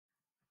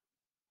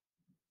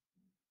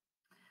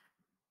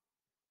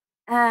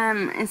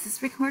Is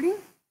this recording?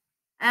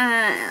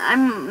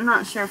 I'm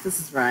not sure if this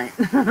is right.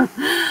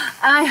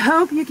 I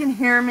hope you can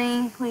hear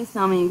me. Please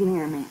tell me you can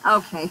hear me.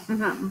 Okay.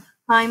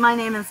 Hi, my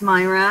name is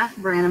Myra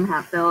Branham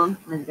Hatfield. I'm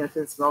going to go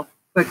through this real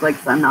quickly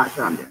because I'm not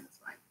sure I'm doing this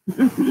right.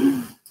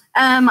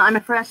 I'm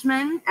a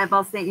freshman at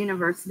Ball State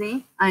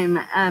University. I'm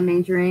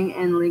majoring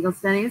in legal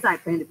studies. I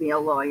plan to be a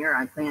lawyer.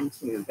 I plan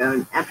to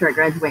go, after I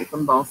graduate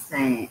from Ball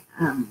State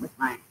with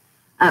my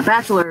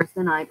bachelor's,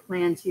 then I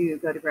plan to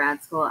go to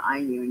grad school at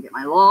IU and get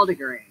my law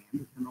degree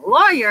and become a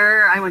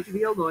lawyer. I want to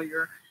be a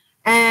lawyer.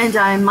 And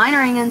I'm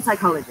minoring in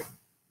psychology.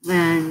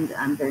 And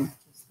I'm very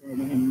interested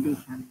in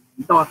becoming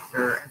a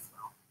doctor as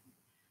well.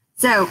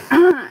 So,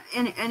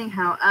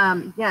 anyhow,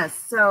 yes,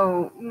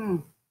 so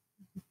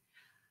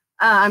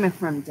I'm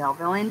from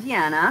Delville,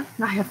 Indiana.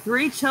 I have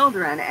 3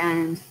 children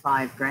and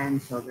 5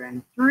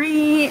 grandchildren,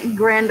 3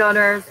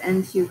 granddaughters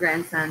and 2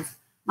 grandsons.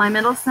 My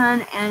middle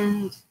son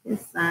and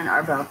his son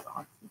are both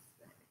autistic.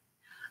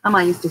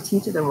 I used to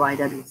teach at the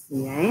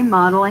YWCA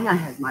modeling. I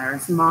had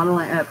Myra's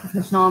modeling,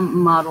 professional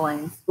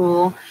modeling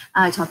school.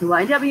 I taught the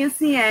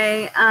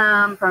YWCA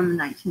from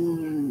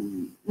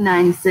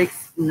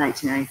 1996 to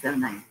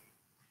 1997,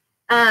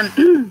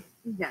 98.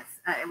 Yes,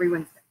 every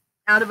Wednesday.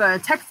 Out of a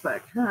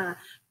textbook,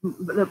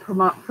 the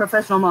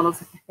professional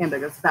models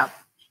handbook. It's about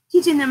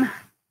teaching them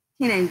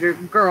teenager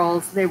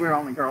girls. They were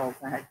only girls.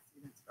 I had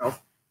students, girls,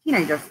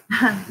 teenagers.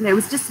 It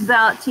was just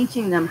about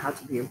teaching them how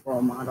to be a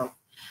role model.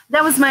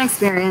 That was my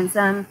experience.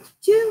 2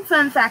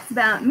 fun facts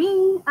about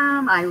me.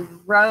 I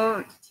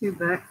wrote 2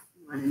 books,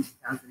 one in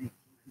 2018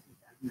 and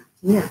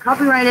 2019.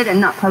 Copyrighted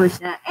and not published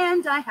yet.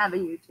 And I have a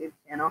YouTube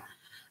channel.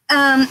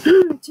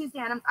 Tuesday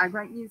Addams, I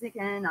write music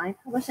and I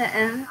publish it.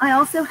 And I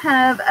also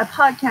have a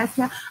podcast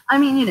here. I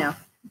mean, you know,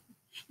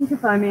 you can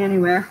find me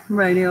anywhere.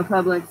 Radio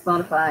Public,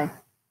 Spotify,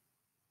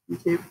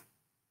 YouTube.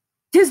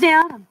 Tuesday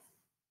Addams.